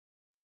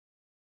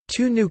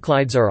Two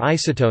nuclides are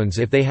isotones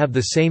if they have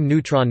the same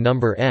neutron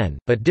number n,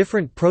 but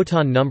different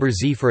proton number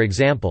z. For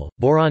example,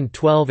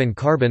 boron-12 and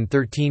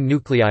carbon-13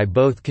 nuclei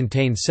both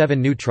contain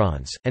 7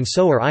 neutrons, and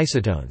so are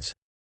isotones.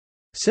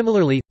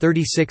 Similarly,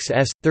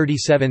 36S,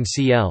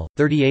 37Cl,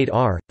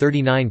 38R,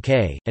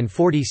 39K, and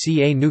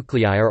 40Ca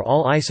nuclei are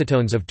all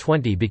isotones of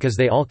 20 because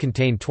they all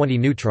contain 20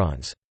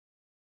 neutrons.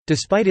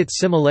 Despite its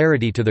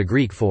similarity to the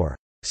Greek for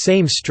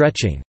same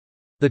stretching,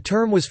 the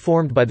term was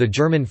formed by the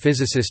German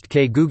physicist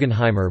K.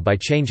 Guggenheimer by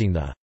changing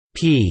the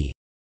p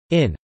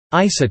in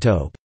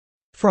isotope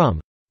from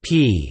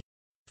p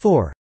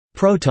for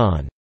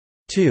proton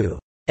to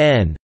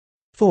n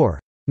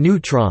for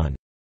neutron.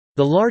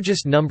 The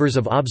largest numbers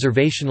of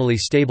observationally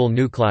stable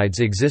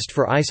nuclides exist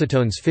for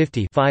isotones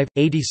 50 5,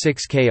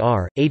 86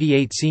 Kr,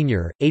 88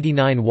 senior,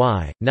 89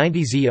 Y,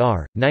 90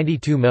 Zr,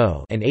 92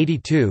 Mo, and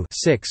 82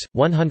 6,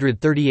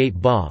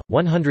 138 Ba,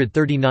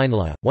 139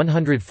 La,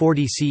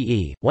 140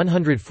 Ce,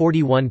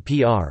 141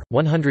 Pr,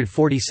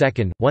 140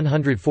 second,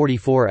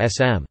 144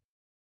 Sm.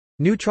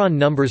 Neutron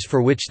numbers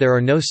for which there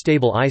are no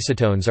stable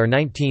isotones are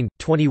 19,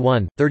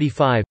 21,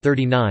 35,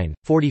 39,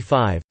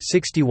 45,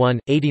 61,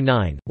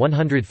 89,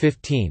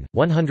 115,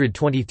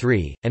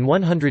 123, and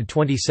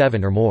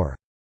 127 or more.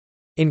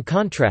 In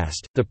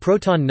contrast, the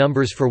proton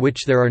numbers for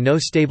which there are no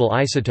stable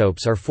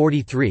isotopes are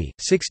 43,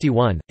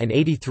 61, and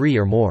 83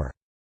 or more.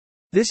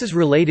 This is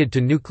related to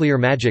nuclear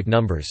magic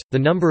numbers, the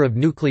number of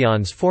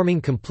nucleons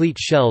forming complete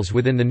shells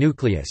within the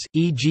nucleus,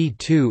 e.g.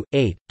 2,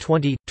 8,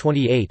 20,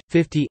 28,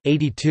 50,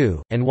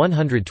 82, and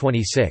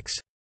 126.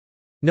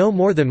 No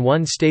more than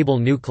one stable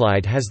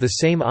nuclide has the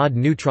same odd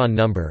neutron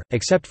number,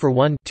 except for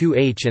 1,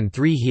 2H and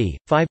 3He,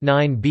 5,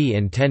 9B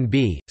and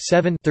 10B,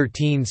 7,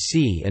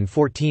 13C and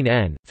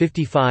 14N,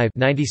 55,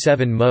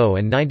 97 Mo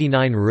and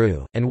 99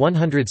 Ru, and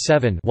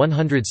 107,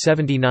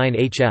 179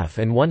 HF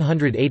and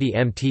 180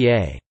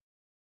 MTA.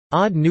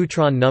 Odd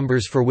neutron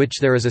numbers for which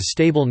there is a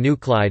stable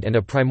nuclide and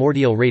a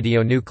primordial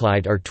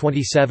radionuclide are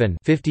 27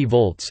 50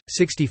 volts,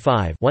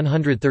 65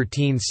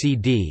 113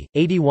 CD,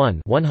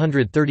 81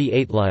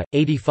 138 La,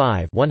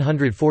 85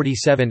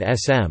 147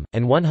 SM,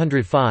 and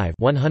 105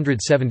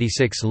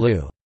 176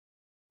 Lu.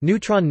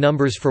 Neutron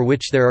numbers for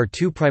which there are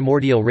two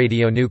primordial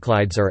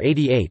radionuclides are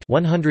 88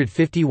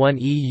 151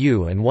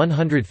 EU and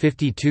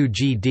 152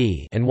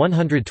 GD and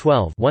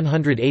 112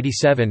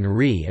 187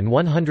 Re and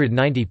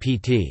 190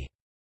 PT.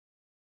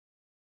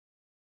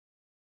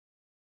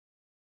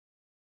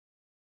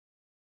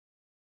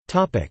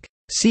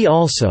 See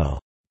also: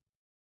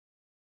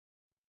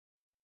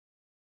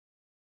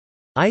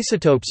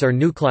 Isotopes are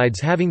nuclides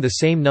having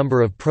the same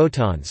number of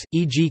protons,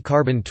 e.g.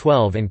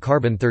 carbon-12 and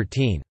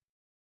carbon-13.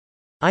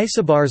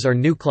 Isobars are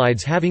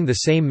nuclides having the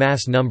same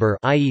mass number,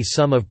 i.e.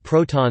 sum of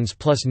protons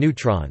plus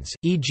neutrons,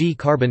 e.g.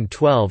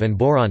 carbon-12 and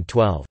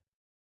boron-12.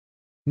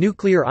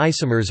 Nuclear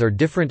isomers are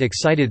different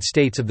excited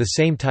states of the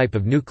same type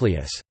of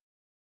nucleus.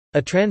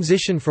 A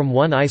transition from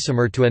one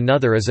isomer to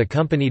another is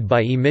accompanied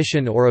by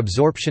emission or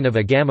absorption of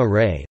a gamma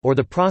ray, or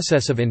the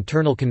process of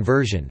internal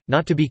conversion,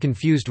 not to be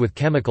confused with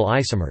chemical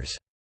isomers.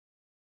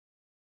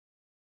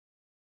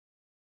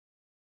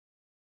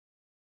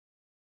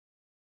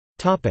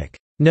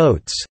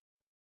 Notes